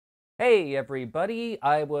Hey everybody,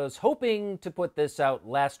 I was hoping to put this out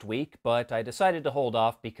last week, but I decided to hold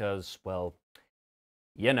off because, well,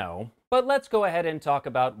 you know. But let's go ahead and talk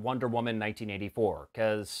about Wonder Woman 1984,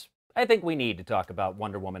 because I think we need to talk about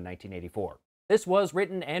Wonder Woman 1984. This was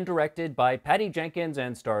written and directed by Patty Jenkins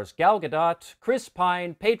and stars Gal Gadot, Chris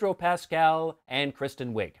Pine, Pedro Pascal, and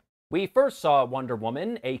Kristen Wiig. We first saw Wonder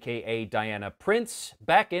Woman, aka Diana Prince,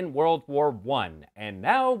 back in World War I, and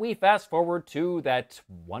now we fast forward to that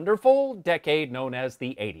wonderful decade known as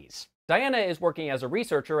the 80s. Diana is working as a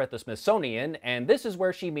researcher at the Smithsonian, and this is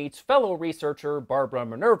where she meets fellow researcher Barbara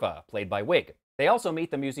Minerva, played by Wiig. They also meet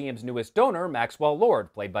the museum's newest donor, Maxwell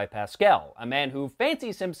Lord, played by Pascal, a man who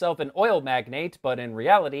fancies himself an oil magnate, but in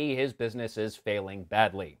reality, his business is failing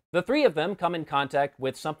badly. The three of them come in contact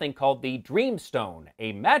with something called the Dream Stone,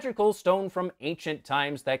 a magical stone from ancient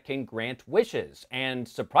times that can grant wishes, and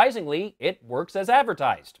surprisingly, it works as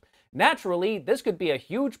advertised. Naturally, this could be a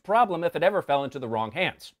huge problem if it ever fell into the wrong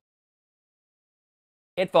hands.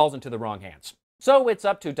 It falls into the wrong hands. So it's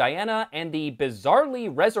up to Diana and the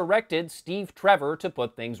bizarrely resurrected Steve Trevor to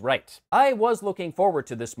put things right. I was looking forward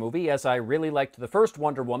to this movie as I really liked the first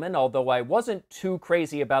Wonder Woman, although I wasn't too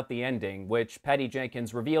crazy about the ending, which Patty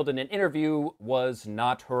Jenkins revealed in an interview was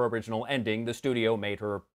not her original ending. The studio made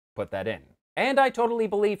her put that in. And I totally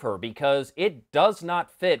believe her, because it does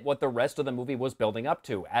not fit what the rest of the movie was building up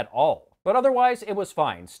to at all. But otherwise, it was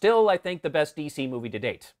fine. Still, I think the best DC movie to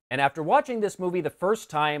date. And after watching this movie the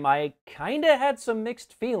first time, I kinda had some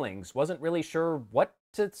mixed feelings. Wasn't really sure what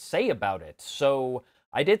to say about it. So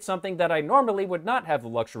I did something that I normally would not have the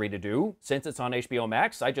luxury to do. Since it's on HBO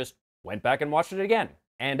Max, I just went back and watched it again.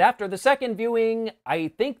 And after the second viewing, I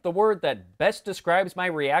think the word that best describes my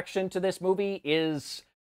reaction to this movie is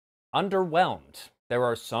underwhelmed. There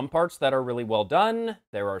are some parts that are really well done,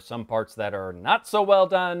 there are some parts that are not so well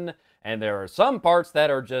done, and there are some parts that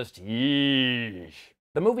are just yeesh.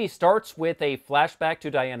 The movie starts with a flashback to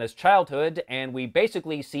Diana's childhood, and we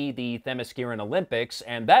basically see the Themysciran Olympics,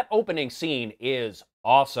 and that opening scene is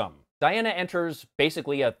awesome. Diana enters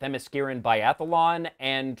basically a Themysciran biathlon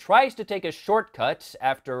and tries to take a shortcut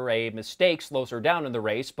after a mistake slows her down in the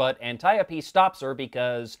race, but Antiope stops her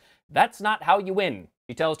because that's not how you win.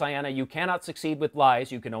 She tells Diana you cannot succeed with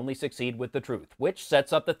lies, you can only succeed with the truth, which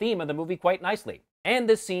sets up the theme of the movie quite nicely. And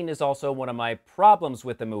this scene is also one of my problems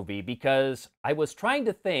with the movie, because I was trying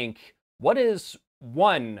to think, what is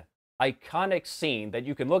one iconic scene that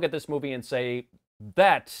you can look at this movie and say,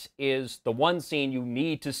 that is the one scene you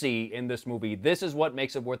need to see in this movie. This is what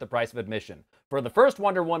makes it worth the price of admission. For the first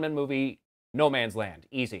Wonder Woman movie, No Man's Land,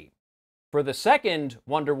 easy. For the second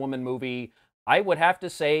Wonder Woman movie, I would have to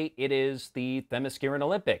say it is the Themysciran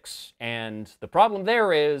Olympics. And the problem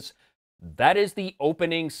there is, that is the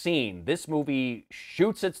opening scene. This movie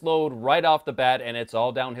shoots its load right off the bat, and it's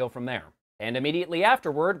all downhill from there. And immediately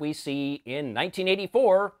afterward, we see, in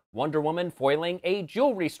 1984, Wonder Woman foiling a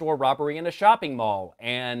jewelry store robbery in a shopping mall.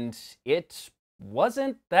 And it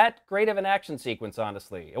wasn't that great of an action sequence,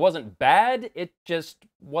 honestly. It wasn't bad, it just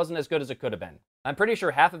wasn't as good as it could have been. I'm pretty sure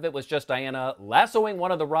half of it was just Diana lassoing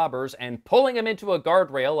one of the robbers and pulling him into a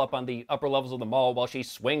guardrail up on the upper levels of the mall while she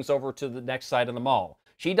swings over to the next side of the mall.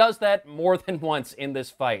 She does that more than once in this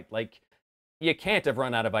fight. Like, you can't have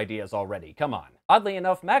run out of ideas already. Come on. Oddly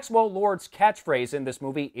enough, Maxwell Lord's catchphrase in this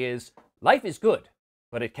movie is, "Life is good,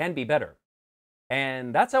 but it can be better."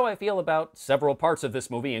 And that's how I feel about several parts of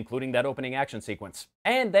this movie, including that opening action sequence.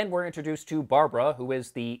 And then we're introduced to Barbara, who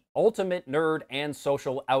is the ultimate nerd and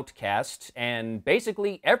social outcast, and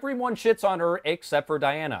basically everyone shits on her except for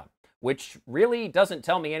Diana, which really doesn't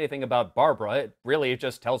tell me anything about Barbara. It really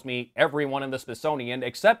just tells me everyone in the Smithsonian,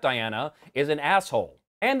 except Diana, is an asshole.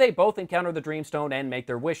 And they both encounter the Dreamstone and make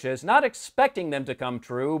their wishes, not expecting them to come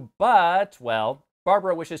true, but, well,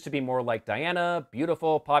 Barbara wishes to be more like Diana,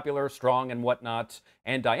 beautiful, popular, strong, and whatnot,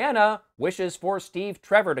 and Diana wishes for Steve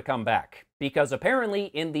Trevor to come back. Because apparently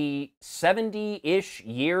in the 70-ish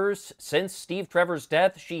years since Steve Trevor's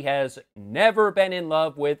death, she has never been in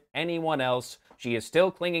love with anyone else. She is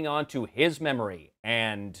still clinging on to his memory,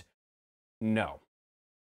 and no.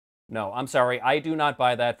 No, I'm sorry, I do not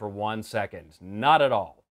buy that for 1 second. Not at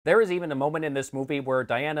all. There is even a moment in this movie where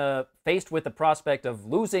Diana, faced with the prospect of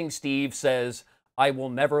losing Steve, says, "I will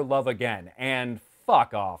never love again," and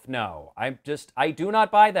fuck off, no. I do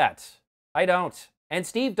not buy that. I don't. And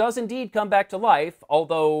Steve does indeed come back to life,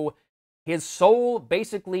 although his soul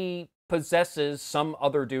basically possesses some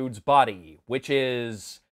other dude's body, which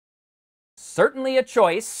is certainly a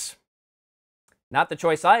choice. Not the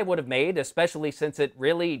choice I would have made, especially since it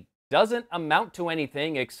really doesn't amount to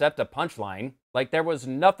anything except a punchline. Like, there was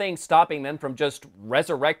nothing stopping them from just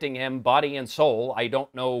resurrecting him body and soul. I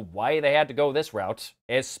don't know why they had to go this route,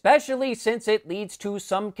 especially since it leads to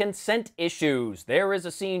some consent issues. There is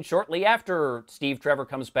a scene shortly after Steve Trevor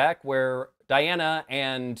comes back where Diana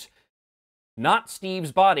and not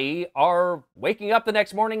Steve's body are waking up the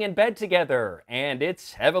next morning in bed together, and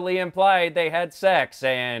it's heavily implied they had sex,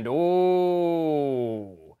 and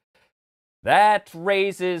ooh, that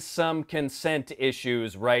raises some consent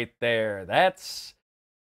issues right there. That's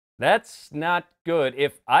not good.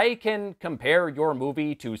 If I can compare your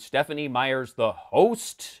movie to Stephenie Meyer's The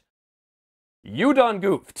Host, you done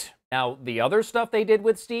goofed. Now, the other stuff they did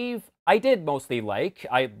with Steve, I did mostly like.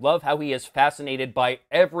 I love how he is fascinated by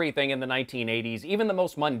everything in the 1980s, even the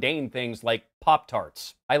most mundane things like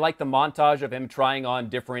Pop-Tarts. I like the montage of him trying on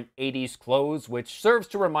different 80s clothes, which serves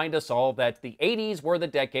to remind us all that the 80s were the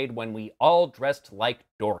decade when we all dressed like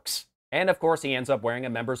dorks. And of course, he ends up wearing a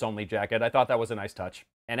members-only jacket. I thought that was a nice touch.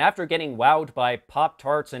 And after getting wowed by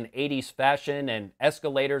Pop-Tarts and 80s fashion and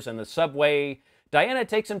escalators in the subway, Diana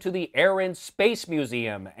takes him to the Air and Space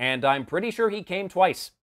Museum, and I'm pretty sure he came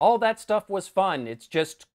twice. All that stuff was fun. It's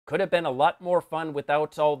just could have been a lot more fun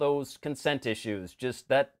without all those consent issues. Just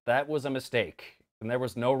that was a mistake, and there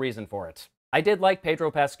was no reason for it. I did like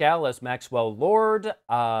Pedro Pascal as Maxwell Lord,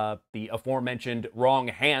 the aforementioned wrong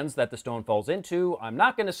hands that the stone falls into. I'm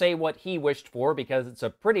not going to say what he wished for because it's a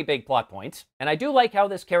pretty big plot point. And I do like how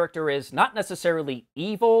this character is not necessarily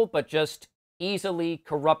evil, but just easily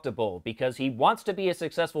corruptible, because he wants to be a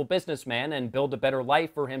successful businessman and build a better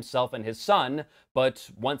life for himself and his son,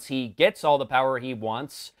 but once he gets all the power he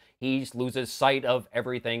wants, he loses sight of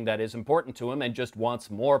everything that is important to him and just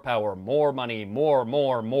wants more power, more money,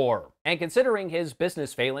 more. And considering his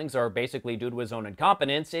business failings are basically due to his own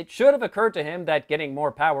incompetence, it should have occurred to him that getting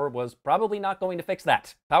more power was probably not going to fix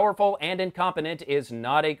that. Powerful and incompetent is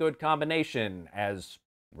not a good combination, as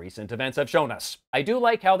recent events have shown us. I do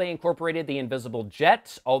like how they incorporated the invisible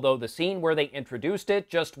jet, although the scene where they introduced it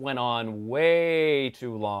just went on way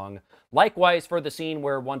too long. Likewise for the scene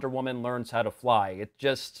where Wonder Woman learns how to fly. It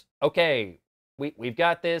just, okay, we've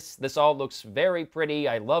got this. This all looks very pretty.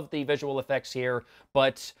 I love the visual effects here,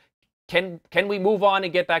 but can we move on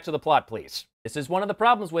and get back to the plot, please? This is one of the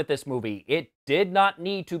problems with this movie. It did not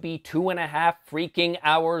need to be 2.5 freaking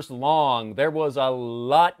hours long. There was a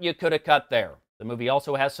lot you could have cut there. The movie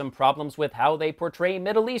also has some problems with how they portray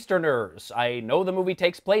Middle Easterners. I know the movie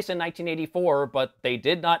takes place in 1984, but they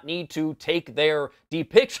did not need to take their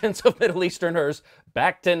depictions of Middle Easterners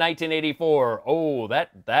back to 1984. Oh,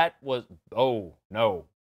 that was, oh no,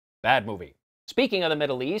 bad movie. Speaking of the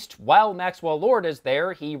Middle East, while Maxwell Lord is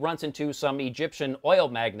there, he runs into some Egyptian oil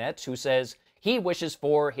magnate who says he wishes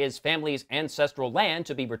for his family's ancestral land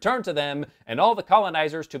to be returned to them and all the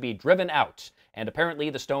colonizers to be driven out. And apparently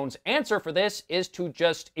the stone's answer for this is to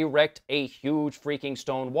just erect a huge freaking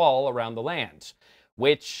stone wall around the land,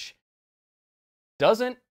 which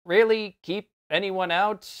doesn't really keep anyone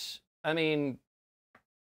out. I mean,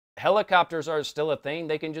 helicopters are still a thing.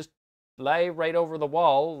 They can just fly right over the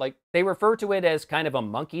wall. Like, they refer to it as kind of a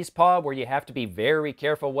monkey's paw, where you have to be very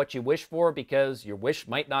careful what you wish for because your wish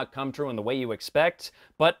might not come true in the way you expect.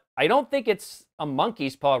 But I don't think it's a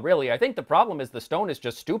monkey's paw, really. I think the problem is the stone is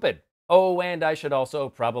just stupid. Oh, and I should also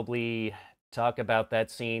probably talk about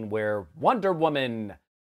that scene where Wonder Woman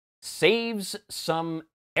saves some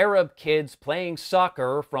Arab kids playing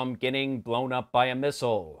soccer from getting blown up by a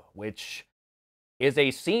missile, which is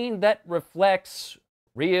a scene that reflects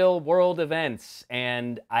real-world events,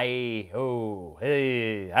 and I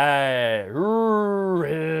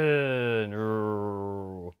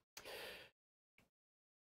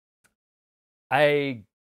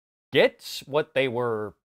get what they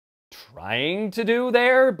were trying to do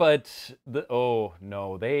there, but oh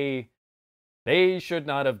no, they should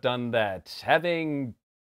not have done that. Having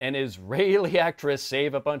an Israeli actress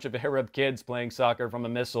save a bunch of Arab kids playing soccer from a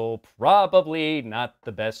missile, probably not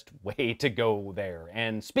the best way to go there.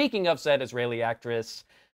 And speaking of said Israeli actress,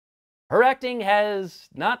 her acting has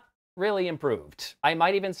not really improved. I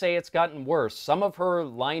might even say it's gotten worse. Some of her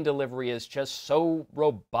line delivery is just so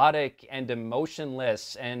robotic and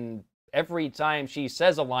emotionless, and every time she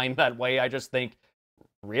says a line that way, I just think,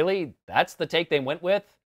 really? That's the take they went with?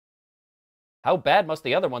 How bad must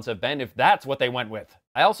the other ones have been if that's what they went with?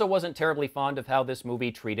 I also wasn't terribly fond of how this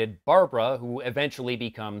movie treated Barbara, who eventually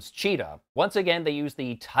becomes Cheetah. Once again, they use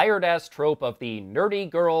the tired-ass trope of the nerdy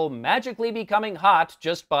girl magically becoming hot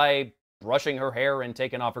just by brushing her hair and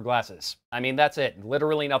taking off her glasses. I mean, that's it.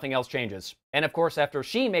 Literally nothing else changes. And of course, after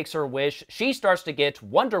she makes her wish, she starts to get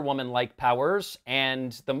Wonder Woman-like powers,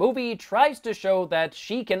 and the movie tries to show that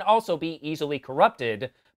she can also be easily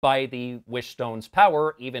corrupted by the Wish Stone's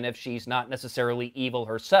power, even if she's not necessarily evil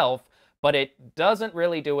herself, but it doesn't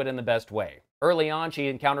really do it in the best way. Early on, she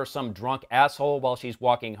encounters some drunk asshole while she's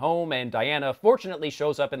walking home, and Diana fortunately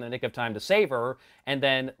shows up in the nick of time to save her, and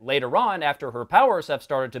then later on, after her powers have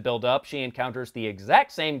started to build up, she encounters the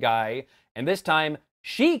exact same guy, and this time,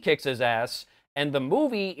 she kicks his ass, and the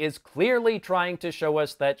movie is clearly trying to show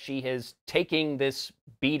us that she is taking this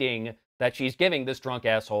beating that she's giving this drunk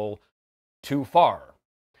asshole too far.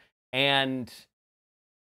 And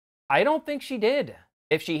I don't think she did.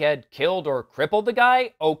 If she had killed or crippled the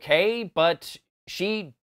guy, okay, but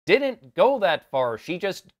she didn't go that far. She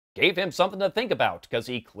just gave him something to think about, because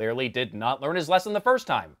he clearly did not learn his lesson the first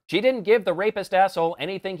time. She didn't give the rapist asshole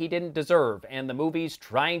anything he didn't deserve, and the movie's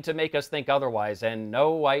trying to make us think otherwise, and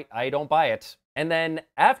no, I don't buy it. And then,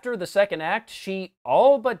 after the second act, she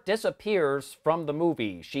all but disappears from the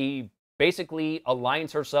movie. She basically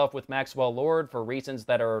aligns herself with Maxwell Lord for reasons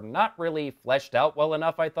that are not really fleshed out well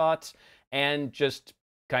enough, I thought, and just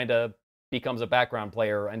kind of becomes a background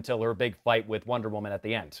player until her big fight with Wonder Woman at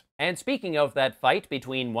the end. And speaking of that fight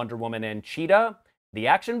between Wonder Woman and Cheetah, the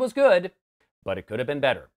action was good, but it could have been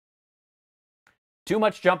better. Too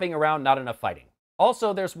much jumping around, not enough fighting.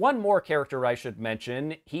 Also, there's one more character I should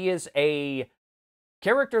mention. He is a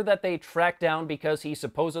character that they track down because he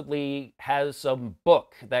supposedly has some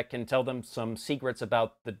book that can tell them some secrets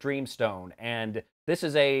about the Dreamstone. And this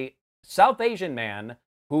is a South Asian man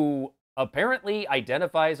who apparently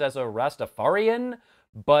identifies as a Rastafarian,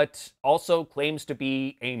 but also claims to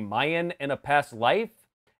be a Mayan in a past life.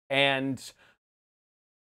 And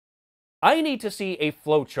I need to see a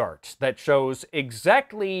flowchart that shows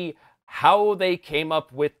exactly how they came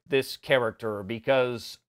up with this character,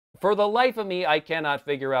 because for the life of me, I cannot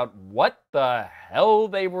figure out what the hell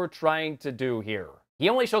they were trying to do here. He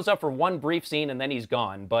only shows up for one brief scene and then he's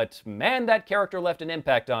gone, but man, that character left an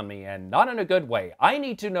impact on me, and not in a good way. I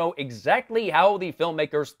need to know exactly how the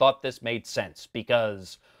filmmakers thought this made sense,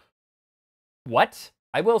 because what?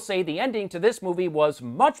 I will say the ending to this movie was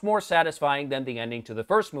much more satisfying than the ending to the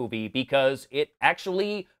first movie, because it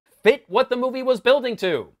actually fit what the movie was building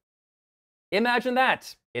to. Imagine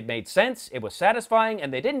that. It made sense, it was satisfying,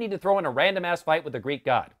 and they didn't need to throw in a random-ass fight with the Greek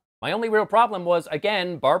god. My only real problem was,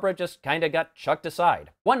 again, Barbara just kinda got chucked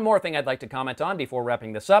aside. One more thing I'd like to comment on before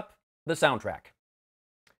wrapping this up, the soundtrack.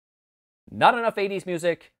 Not enough 80s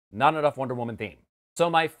music, not enough Wonder Woman theme.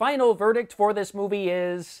 So my final verdict for this movie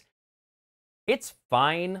is, it's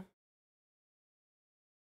fine,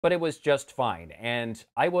 but it was just fine, and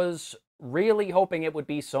I was really hoping it would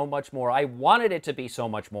be so much more. I wanted it to be so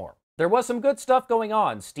much more. There was some good stuff going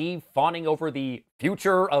on. Steve fawning over the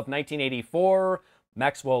future of 1984,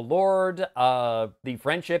 Maxwell Lord, the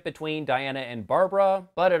friendship between Diana and Barbara,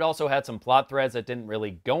 but it also had some plot threads that didn't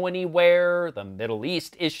really go anywhere, the Middle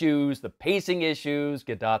East issues, the pacing issues,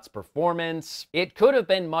 Gadot's performance. It could have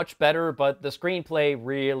been much better, but the screenplay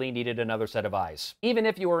really needed another set of eyes. Even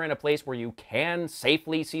if you are in a place where you can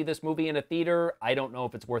safely see this movie in a theater, I don't know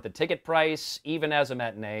if it's worth a ticket price, even as a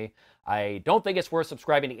matinee. I don't think it's worth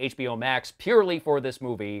subscribing to HBO Max purely for this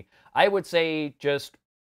movie. I would say just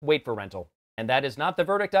wait for rental. And that is not the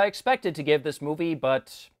verdict I expected to give this movie,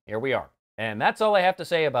 but here we are. And that's all I have to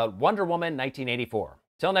say about Wonder Woman 1984.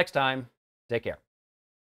 Till next time, take care.